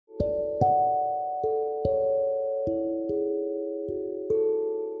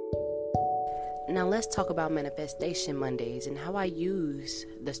Now let's talk about Manifestation Mondays and how I use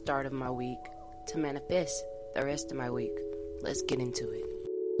the start of my week to manifest the rest of my week. Let's get into it.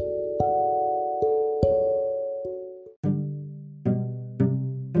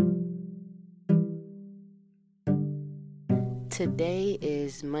 Today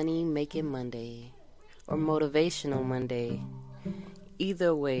is Money Making Monday or Motivational Monday.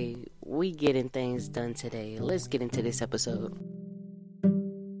 Either way, we getting things done today. Let's get into this episode.